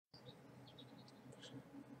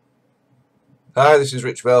Hi, this is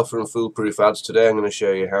Rich Bell from Foolproof Ads. Today I'm going to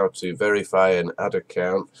show you how to verify an ad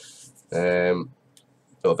account, or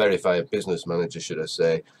verify a business manager, should I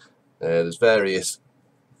say. There's various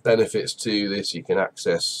benefits to this. You can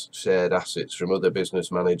access shared assets from other business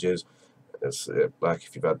managers. It's like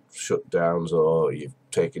if you've had shutdowns or you've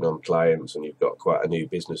taken on clients and you've got quite a new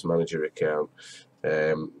business manager account.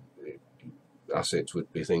 Assets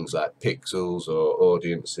would be things like pixels or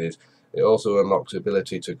audiences. It also unlocks the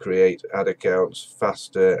ability to create ad accounts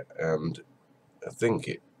faster, and I think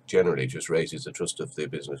it generally just raises the trust of the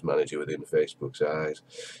business manager within Facebook's eyes.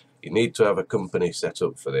 You need to have a company set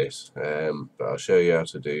up for this, but I'll show you how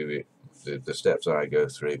to do it, the steps I go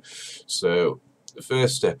through. So the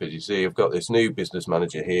first step is, you see I've got this new business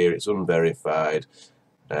manager here. It's unverified.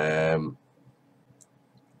 I'm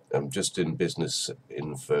just in business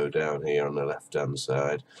info down here on the left hand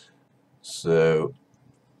side. So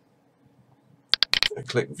I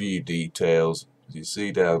click view details. You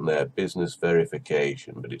see down there business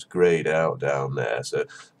verification, but it's greyed out down there. So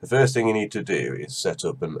the first thing you need to do is set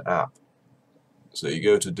up an app. So you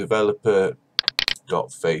go to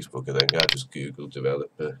developer.facebook, and then I just Google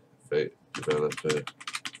developer.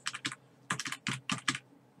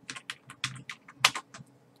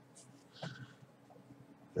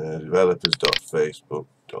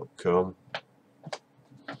 Developers.facebook.com.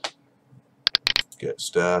 Get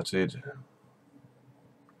started.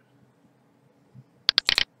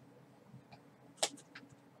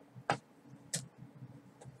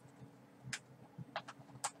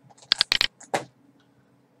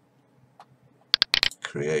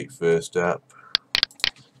 Create first app.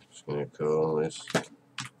 Just going to call this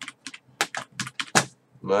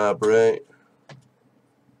Marbury.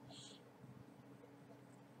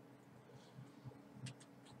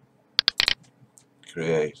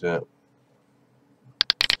 Create app.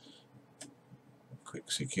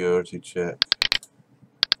 Quick security check.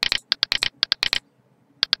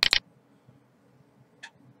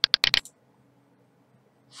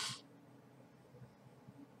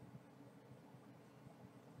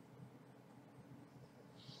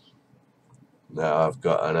 Now I've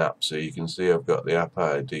got an app, so you can see I've got the app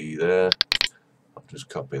ID there. I'll just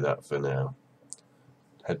copy that for now.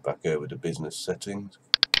 Head back over to business settings.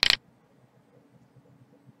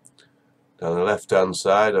 Down the left hand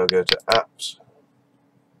side I'll go to apps,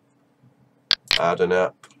 add an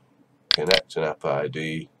app, connect an app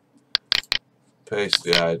ID, paste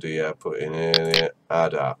the ID I put in earlier,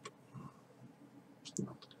 add app.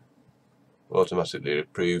 Automatically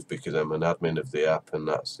approved because I'm an admin of the app, and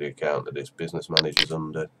that's the account that this business manager is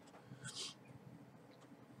under.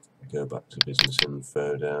 Go back to business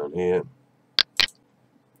info down here.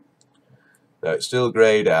 Now it's still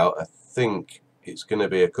greyed out. I think it's going to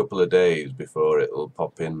be a couple of days before it will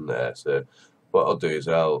pop in there. So what I'll do is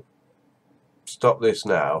I'll stop this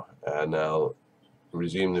now and I'll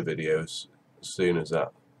resume the videos as soon as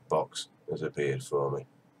that box has appeared for me.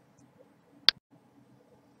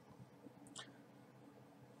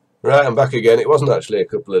 Right, I'm back again. It wasn't actually a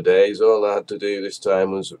couple of days. All I had to do this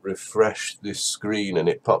time was refresh this screen and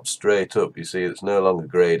it popped straight up. You see it's no longer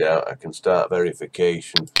greyed out. I can start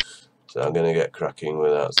verification. So I'm going to get cracking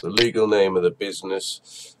with that. So the legal name of the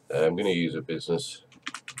business, I'm going to use a business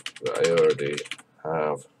that I already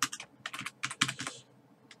have.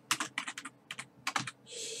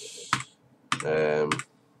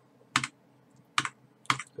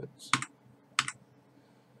 That's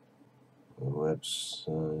a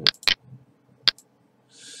website.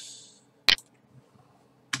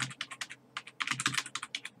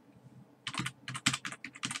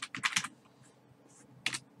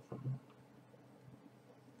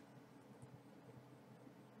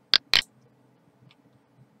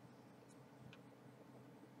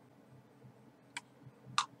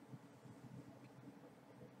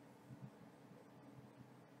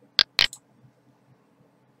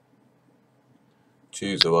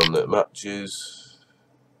 Choose the one that matches.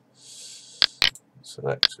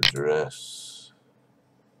 Select address.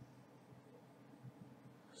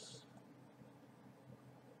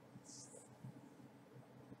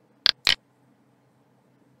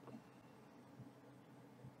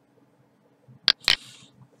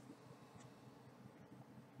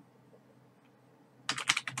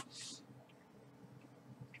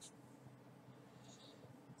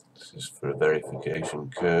 This is for a verification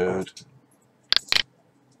code.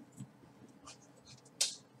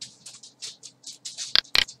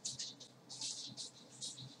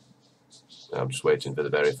 I'm just waiting for the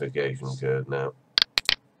verification code now.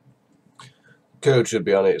 Code should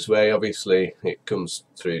be on its way. Obviously it comes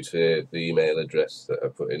through to the email address that I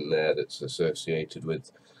put in there that's associated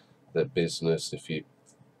with the business. If you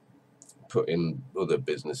put in other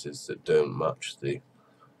businesses that don't match the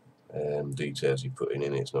details you're putting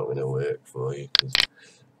in, it's not going to work for you, because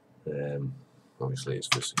obviously it's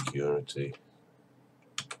for security.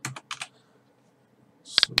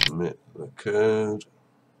 Submit the code.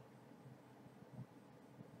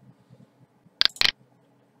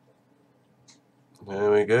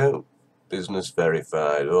 There we go. Business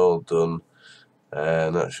verified, all done.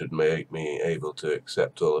 And that should make me able to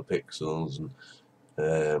accept all the pixels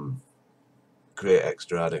and create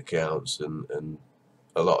extra ad accounts and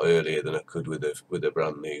a lot earlier than I could with a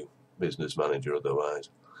brand new business manager otherwise.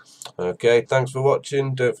 Okay, thanks for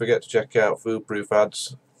watching. Don't forget to check out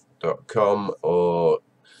foolproofads.com or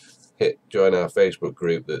join our Facebook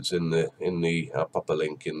group that's in the I'll pop a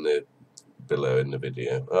link in the below in the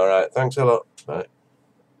video. Alright, thanks a lot. Bye.